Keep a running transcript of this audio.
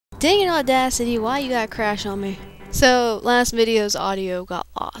Dang it, Audacity, why you gotta crash on me? So, last video's audio got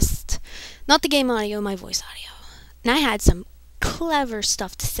lost. Not the game audio, my voice audio. And I had some clever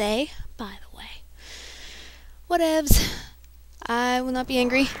stuff to say, by the way. Whatevs. I will not be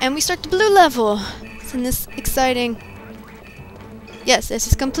angry. And we start the blue level. Isn't this exciting? Yes, this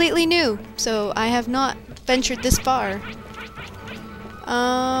is completely new, so I have not ventured this far.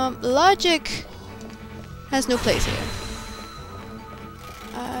 Logic has no place here.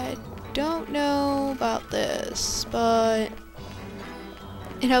 I don't know about this, but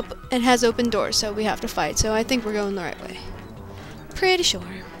it has open doors, so we have to fight, so I think we're going the right way. Pretty sure.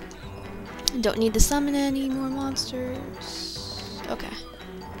 Don't need to summon any more monsters. Okay.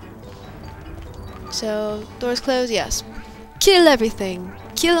 So, doors closed, yes. Kill everything!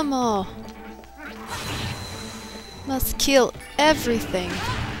 Kill them all! Must kill everything.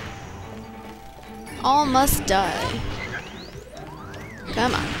 All must die.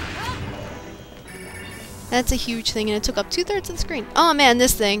 Come on. That's a huge thing, and it took up 2/3 of the screen. Oh man,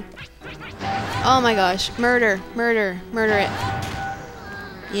 this thing. Oh my gosh. Murder. Murder. Murder it.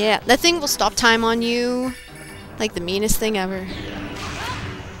 Yeah, that thing will stop time on you. Like the meanest thing ever.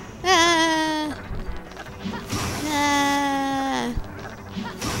 Ah. Ah.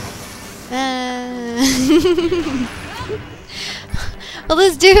 Ah. Well,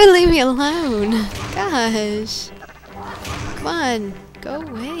 this dude, leave me alone. Gosh. Come on. Go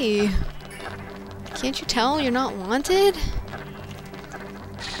away. Can't you tell you're not wanted?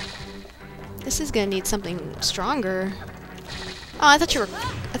 This is gonna need something stronger. Oh, I thought you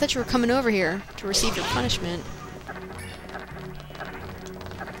were coming over here to receive your punishment.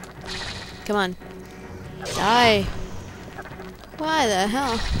 Come on. Die. Why the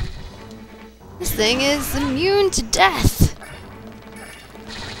hell? This thing is immune to death.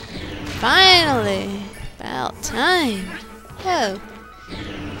 Finally. About time. Oh.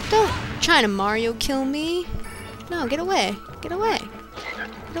 Don't try to Mario kill me. No, get away. Get away.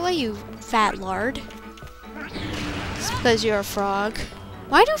 Get away, you fat lard. Just because you're a frog.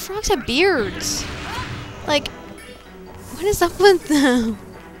 Why do frogs have beards? Like, what is up with them?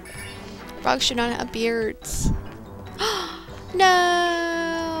 Frogs should not have beards.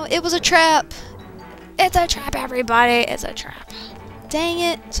 No! It was a trap! It's a trap, everybody! It's a trap. Dang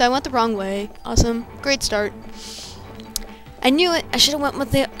it. So I went the wrong way. Awesome. Great start. I knew it. I should have went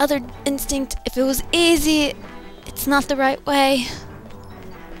with the other instinct. If it was easy, it's not the right way.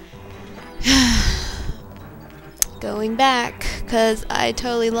 Going back, because I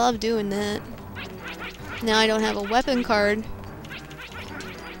totally love doing that. Now I don't have a weapon card.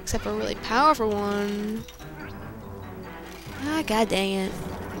 Except for a really powerful one. Ah, god dang it.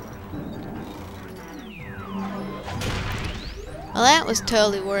 Well, that was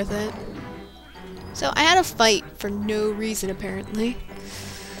totally worth it. So, I had a fight for no reason, apparently.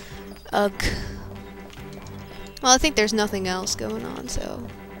 Ugh. Well, I think there's nothing else going on, so...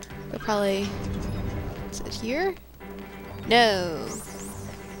 we'll probably... is it here? No.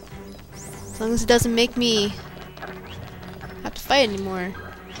 As long as it doesn't make me... have to fight anymore,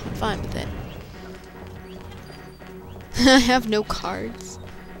 I'm fine with it. I have no cards.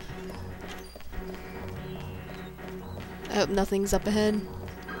 I hope nothing's up ahead.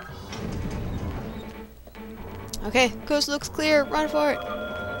 Okay, coast looks clear. Run for it.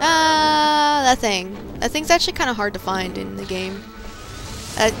 Ah, that thing. That thing's actually kind of hard to find in the game.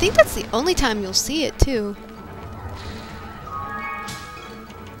 I think that's the only time you'll see it, too.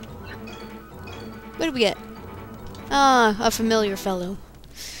 What did we get? Ah, a familiar fellow.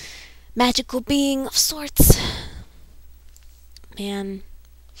 Magical being of sorts. Man.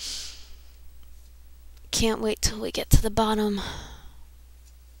 Can't wait till we get to the bottom.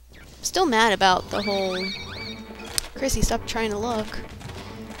 Still mad about the whole... Chrissy, stop trying to look.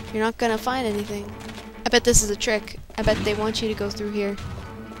 You're not gonna find anything. I bet this is a trick. I bet they want you to go through here.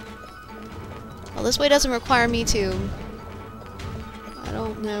 Well, this way doesn't require me to. I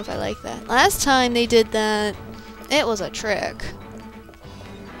don't know if I like that. Last time they did that, it was a trick.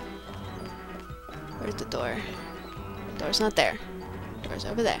 Where's the door? Door's not there. Door's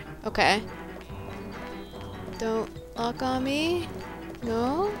over there. Okay. Don't lock on me.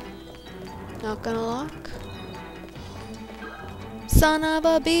 No. Not gonna lock. Son of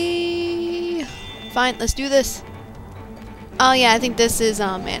a bee! Fine, let's do this. Oh yeah, I think this is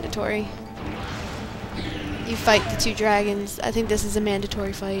mandatory. You fight the two dragons. I think this is a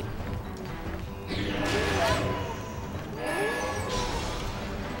mandatory fight.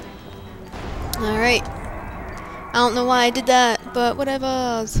 Alright. I don't know why I did that, but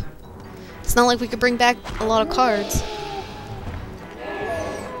whatever. It's not like we could bring back a lot of cards.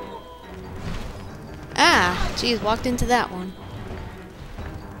 Ah, geez, walked into that one.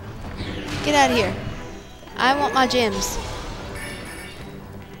 Get out of here. I want my gems.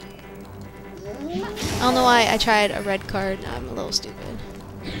 I don't know why I tried a red card. I'm a little stupid.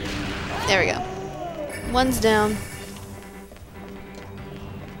 There we go. One's down.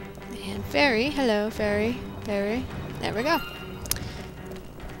 And fairy. Hello, fairy. Fairy. There we go.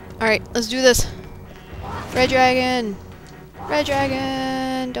 Alright, let's do this. Red dragon! Red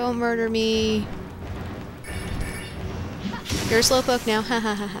dragon! Don't murder me. You're a slowpoke now. Ha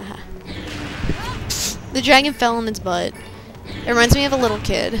ha ha ha ha. The dragon fell on its butt. It reminds me of a little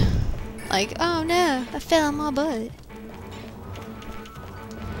kid. Like, oh no, I fell on my butt.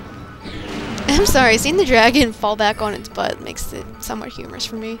 I'm sorry, seeing the dragon fall back on its butt makes it somewhat humorous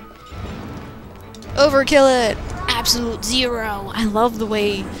for me. Overkill it! Absolute zero! I love the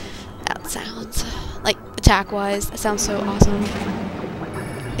way that sounds. Like, attack-wise, that sounds so awesome.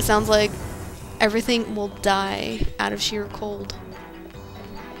 It sounds like everything will die out of sheer cold.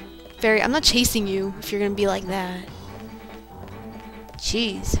 Fairy, I'm not chasing you if you're gonna be like that.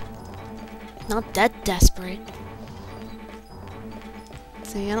 Jeez. Not that desperate.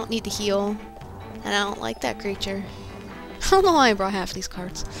 See, I don't need to heal. And I don't like that creature. I don't know why I brought half these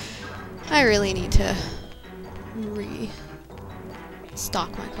cards. I really need to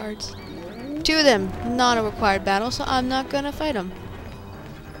restock my cards. 2 of them, not a required battle, so I'm not gonna fight them.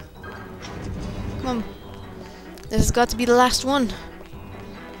 Come on. This has got to be the last one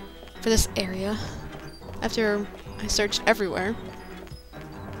for this area. After I searched everywhere.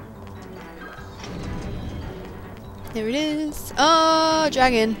 There it is. Oh,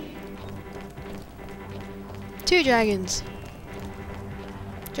 dragon. 2 dragons.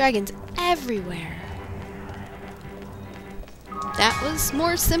 Dragons everywhere. That was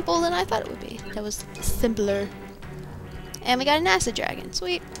more simple than I thought it would be. That was simpler. And we got an acid dragon.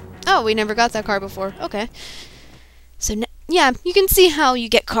 Sweet. Oh, we never got that card before. Okay. So, yeah, you can see how you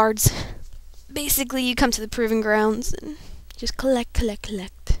get cards. Basically, you come to the proving grounds and just collect, collect,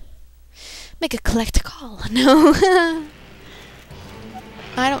 collect. Make a collect call. No.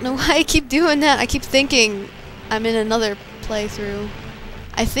 I don't know why I keep doing that. I keep thinking I'm in another playthrough.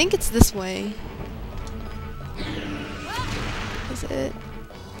 I think it's this way. Is it?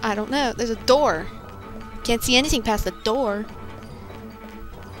 I don't know. There's a door. Can't see anything past the door.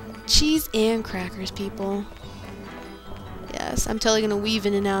 Cheese and crackers, people. Yes, I'm totally gonna weave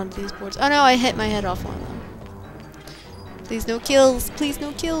in and out of these boards. Oh no, I hit my head off one of them. Please no kills. Please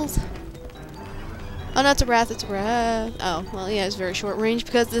no kills. Oh, no, it's a wrath. It's a wrath. Oh, well, yeah, it's very short range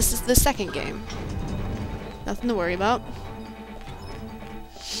because this is the second game. Nothing to worry about.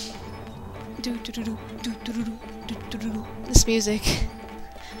 This music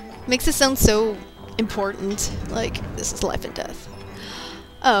makes it sound so important. Like, this is life and death.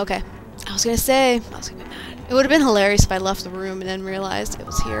 Oh, okay. I was gonna be mad. It would have been hilarious if I left the room and then realized it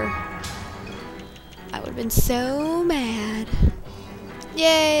was here. I would have been so mad.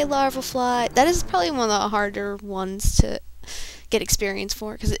 Yay, larval fly. That is probably one of the harder ones to get experience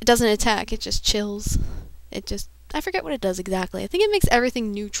for, because it doesn't attack, it just chills. It just, I forget what it does exactly. I think it makes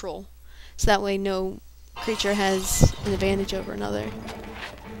everything neutral, so that way no creature has an advantage over another.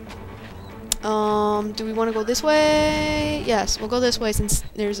 Do we want to go this way? Yes, we'll go this way since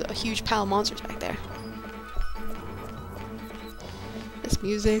there's a huge pile of monsters back there. This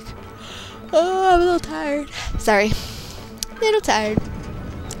music. Oh, I'm a little tired. Sorry. A little tired.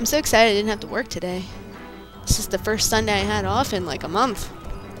 I'm so excited I didn't have to work today. This is the first Sunday I had off in like a month.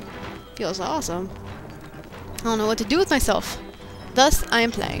 Feels awesome. I don't know what to do with myself. Thus, I am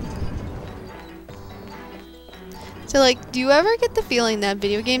playing. So, like, do you ever get the feeling that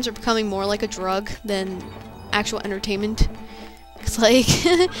video games are becoming more like a drug than actual entertainment? It's like,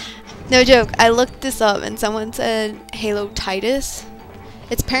 no joke, I looked this up and someone said Halo-titis.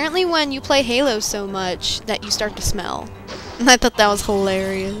 It's apparently when you play Halo so much that you start to smell. And I thought that was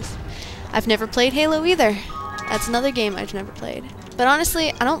hilarious. I've never played Halo either. That's another game I've never played. But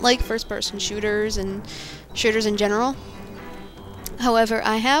honestly, I don't like first-person shooters and shooters in general. However,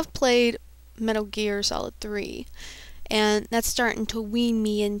 I have played Metal Gear Solid 3. And that's starting to wean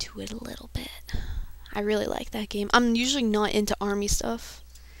me into it a little bit. I really like that game. I'm usually not into army stuff.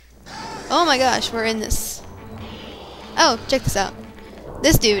 Oh my gosh, we're in this. Oh, check this out.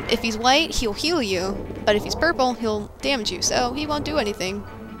 This dude, if he's white, he'll heal you. But if he's purple, he'll damage you. So he won't do anything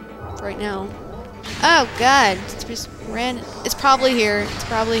right now. Oh god, it's just ran. It's probably here. It's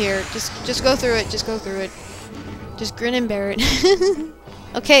probably here. Just go through it. Just go through it. Just grin and bear it.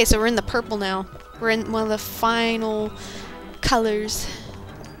 Okay, so we're in the purple now. We're in one of the final colors.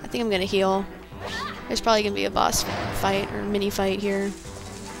 I think I'm gonna heal. There's probably gonna be a boss fight or mini fight here.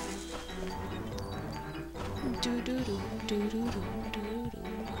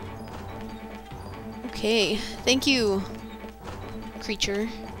 Okay, thank you, creature.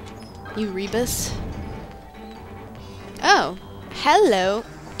 You Rebus. Oh, hello.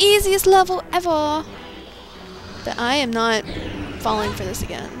 Easiest level ever. But I am not falling for this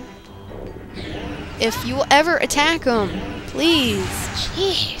again. If you will ever attack him, please.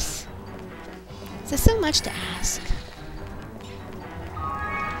 Jeez. Is this so much to ask?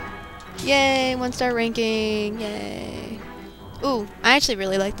 Yay, 1-star ranking. Yay. Ooh, I actually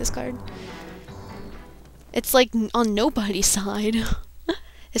really like this card. It's like on nobody's side.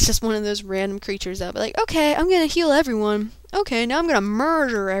 It's just one of those random creatures that be like, okay, I'm gonna heal everyone. Okay, now I'm gonna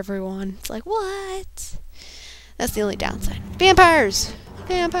murder everyone. It's like, what? That's the only downside. Vampires!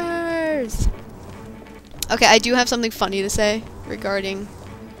 Vampires! Okay, I do have something funny to say regarding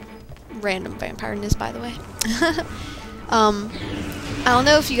random vampireness, by the way. I don't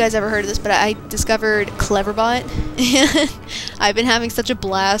know if you guys ever heard of this, but I discovered Cleverbot. I've been having such a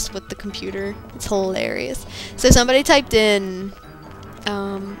blast with the computer. It's hilarious. So somebody typed in,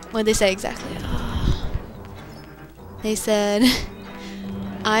 what did they say exactly? They said,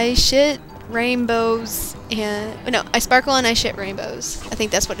 I shit rainbows and, no, I sparkle and I shit rainbows. I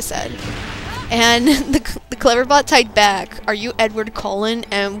think that's what it said. And the Cleverbot typed back, are you Edward Cullen?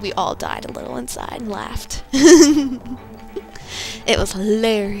 And we all died a little inside and laughed. It was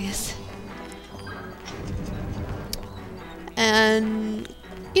hilarious. And,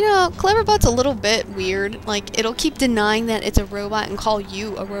 you know, Cleverbot's a little bit weird. Like, it'll keep denying that it's a robot and call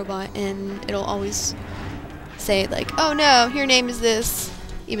you a robot, and it'll always say, like, oh no, your name is this,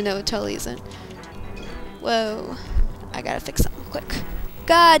 even though it totally isn't. Whoa. I gotta fix something quick.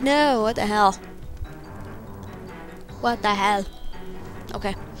 God, no! What the hell? What the hell?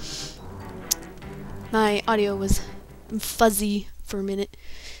 Okay. My audio was fuzzy for a minute.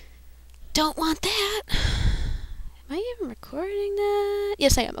 Don't want that. Am I even recording that?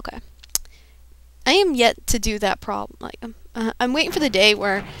 Yes, I am. Okay. I am yet to do that problem. Like, I'm waiting for the day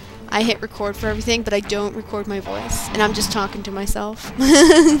where I hit record for everything, but I don't record my voice, and I'm just talking to myself.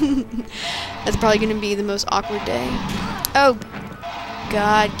 That's probably going to be the most awkward day. Oh,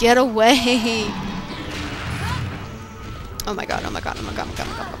 God, get away! Oh my god, oh my god, oh my god, oh my god,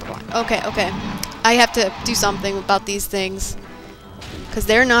 oh my god, oh my god. Okay, okay. I have to do something about these things. Because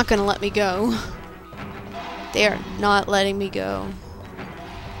they're not going to let me go. They are not letting me go.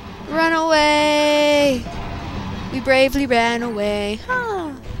 Run away! We bravely ran away.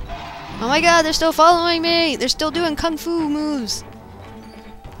 Ah. Oh my god, they're still following me! They're still doing kung fu moves.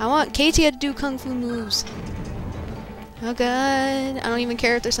 I want Katia to do kung fu moves. Oh god, I don't even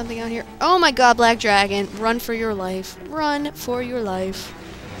care if there's something out here. Oh my god, Black Dragon, run for your life. Run for your life.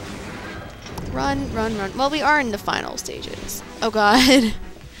 Run, run, run. Well, we are in the final stages. Oh god.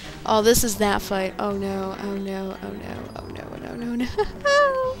 Oh, this is that fight. Oh no, oh no, oh no, oh no, no, no, no.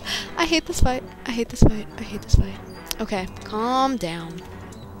 I hate this fight. I hate this fight. I hate this fight. Okay, calm down.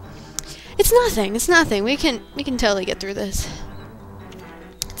 It's nothing, it's nothing. We can totally get through this.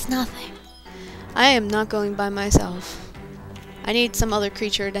 It's nothing. I am not going by myself. I need some other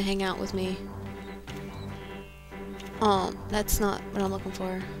creature to hang out with me. Oh, that's not what I'm looking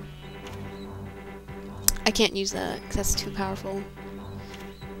for. I can't use that because that's too powerful.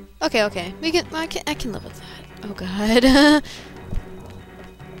 Okay, okay. I can live with that. Oh god.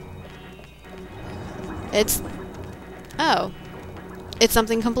 Oh. It's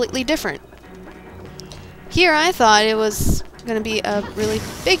something completely different. Here I thought it was gonna be a really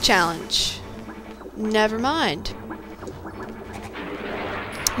big challenge. Never mind.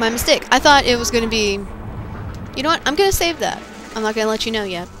 My mistake. I thought it was gonna be... You know what? I'm gonna save that. I'm not gonna let you know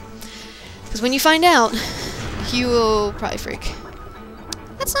yet. Because when you find out, you will probably freak.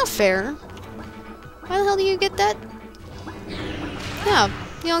 That's not fair. Why the hell do you get that? No,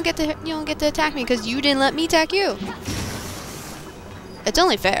 you don't get to attack me because you didn't let me attack you. It's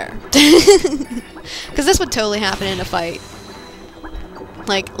only fair. Because this would totally happen in a fight.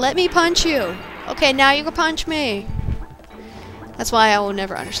 Like, let me punch you. Okay, now you can punch me. That's why I will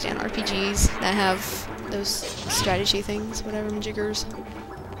never understand RPGs that have those strategy things, whatever, jiggers.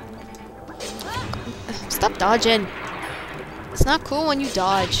 Stop dodging. It's not cool when you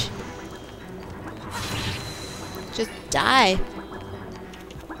dodge. Just die.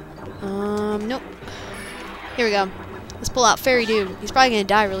 Nope. Here we go. Let's pull out Fairy Dude. He's probably gonna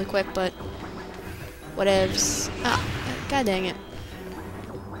die really quick, but whatevs. Ah, god dang it.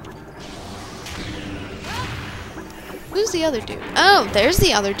 Who's the other dude? Oh, there's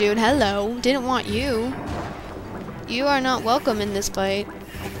the other dude. Hello. Didn't want you. You are not welcome in this fight.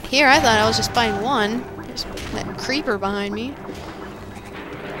 Here, I thought I was just fighting one. There's that creeper behind me.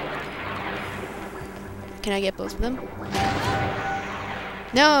 Can I get both of them?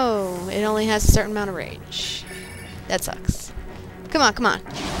 No, it only has a certain amount of range. That sucks. Come on, come on.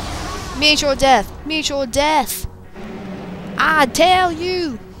 Meet your death. Meet your death. I tell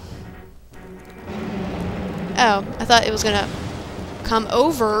you. Oh, I thought it was gonna come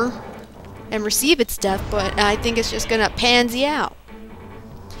over and receive its death, but I think it's just gonna pansy out.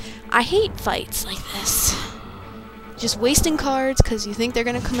 I hate fights like this. Just wasting cards because you think they're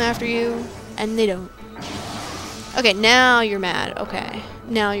gonna come after you, and they don't. Okay, now you're mad. Okay.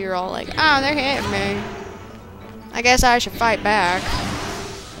 Now you're all like, oh, they're hitting me. I guess I should fight back.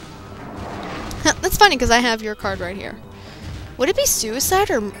 That's funny because I have your card right here. Would it be suicide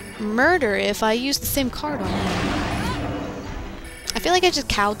or murder if I used the same card on him? I feel like I just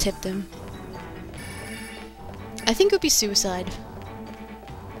cow-tipped him. I think it would be suicide.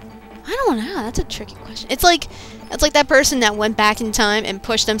 I don't know. That's a tricky question. It's like that person that went back in time and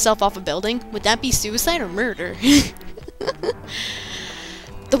pushed themselves off a building. Would that be suicide or murder?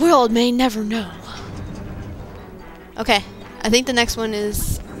 The world may never know. Okay. I think the next one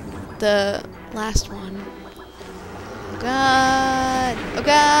is the last one. Oh god. Oh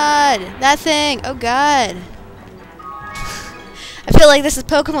god. That thing. Oh god. I feel like this is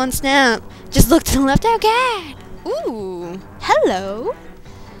Pokemon Snap. Just look to the left. Oh god. Ooh. Hello.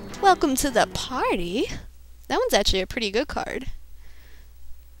 Welcome to the party. That one's actually a pretty good card.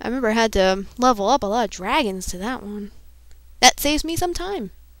 I remember I had to level up a lot of dragons to that one. That saves me some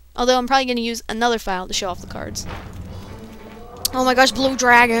time. Although I'm probably going to use another file to show off the cards. Oh my gosh, blue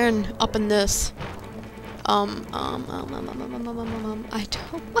dragon up in this. I don't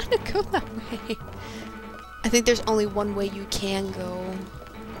want to go that way. I think there's only one way you can go.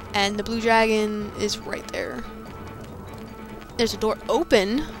 And the blue dragon is right there. There's a door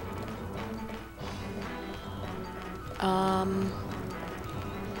open.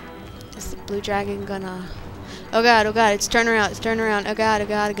 Is the blue dragon gonna... Oh god, it's turning around, oh god, oh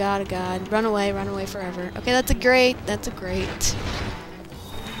god, oh god, oh god. Run away forever. Okay, that's a great.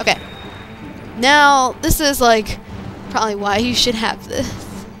 Okay. Now, this is like, probably why you should have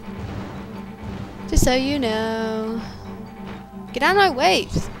this. Just so you know. Get out of my way,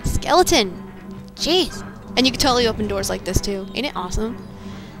 skeleton. Jeez. And you can totally open doors like this too. Ain't it awesome?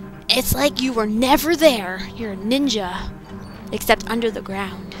 It's like you were never there. You're a ninja. Except under the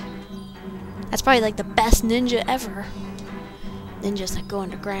ground. That's probably like the best ninja ever. Ninjas that go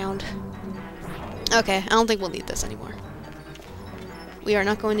underground. Okay, I don't think we'll need this anymore. We are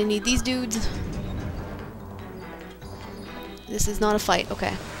not going to need these dudes. This is not a fight.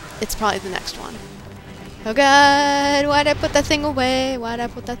 Okay. It's probably the next one. Oh god, why'd I put that thing away?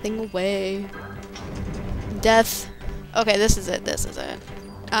 Death. Okay, this is it.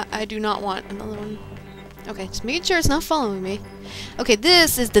 I do not want another one. Okay, just making sure it's not following me. Okay,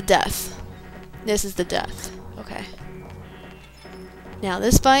 this is the death. Okay. Now,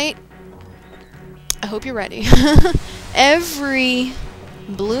 this fight, I hope you're ready. Every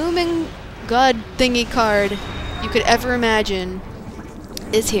blooming god thingy card you could ever imagine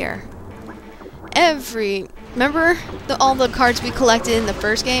is here. Remember all the cards we collected in the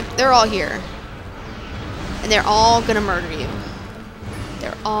first game? They're all here. And they're all gonna murder you.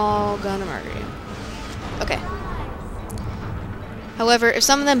 Okay. However, if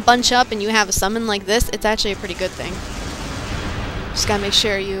some of them bunch up and you have a summon like this, it's actually a pretty good thing. Just gotta make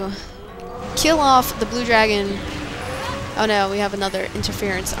sure you kill off the blue dragon. Oh no, we have another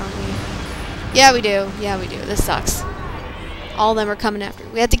interference, aren't we? Yeah, we do. This sucks. All of them are coming after.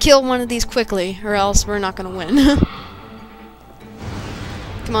 We have to kill one of these quickly, or else we're not gonna win.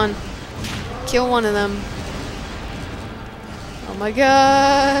 Come on. Kill one of them. Oh my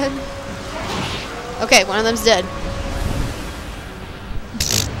god. Okay, one of them's dead.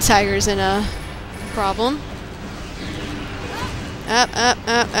 Tiger's in a problem.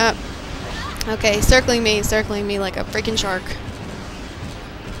 Up. Okay, circling me like a freaking shark.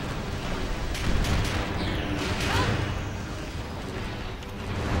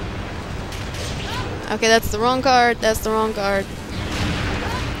 Okay, that's the wrong card.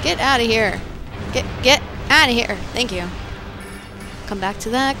 Get out of here. Get out of here. Thank you. Come back to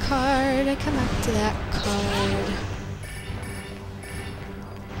that card.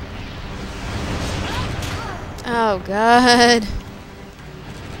 Oh god.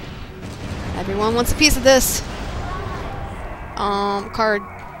 Everyone wants a piece of this. Card.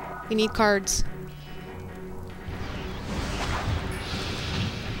 We need cards.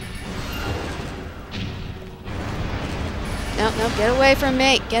 Nope, get away from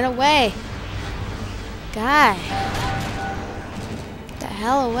me. Get away. Guy. Get the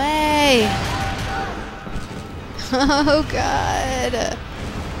hell away. Oh god.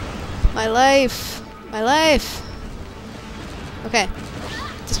 My life. Okay.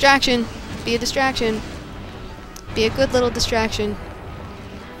 Distraction. Be a distraction. Be a good little distraction.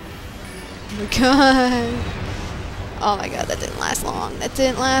 Oh my god. Oh my god, that didn't last long. That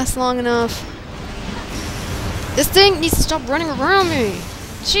didn't last long enough. This thing needs to stop running around me.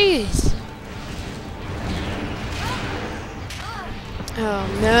 Jeez. Oh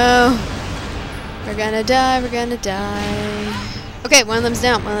no. We're gonna die, we're gonna die. Okay, one of them's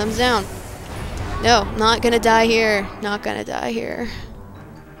down, one of them's down. No, not gonna die here. Not gonna die here.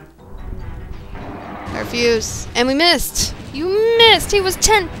 I refuse. And we missed! You missed! He was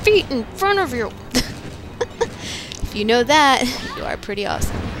 10 feet in front of you! If you know that, you are pretty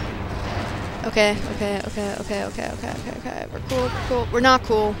awesome. Okay. We're cool, we're cool. We're not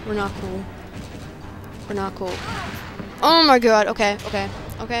cool. We're not cool. We're not cool. Oh my god, okay.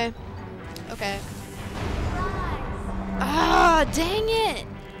 Ah, dang it!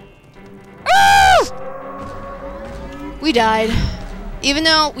 Ah! We died. Even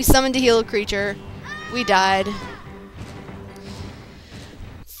though we summoned to heal a creature, we died.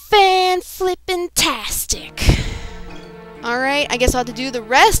 Fan-flippin-tastic. Alright, I guess I'll have to do the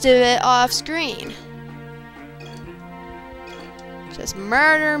rest of it off screen. Just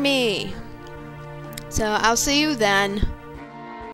murder me. So I'll see you then.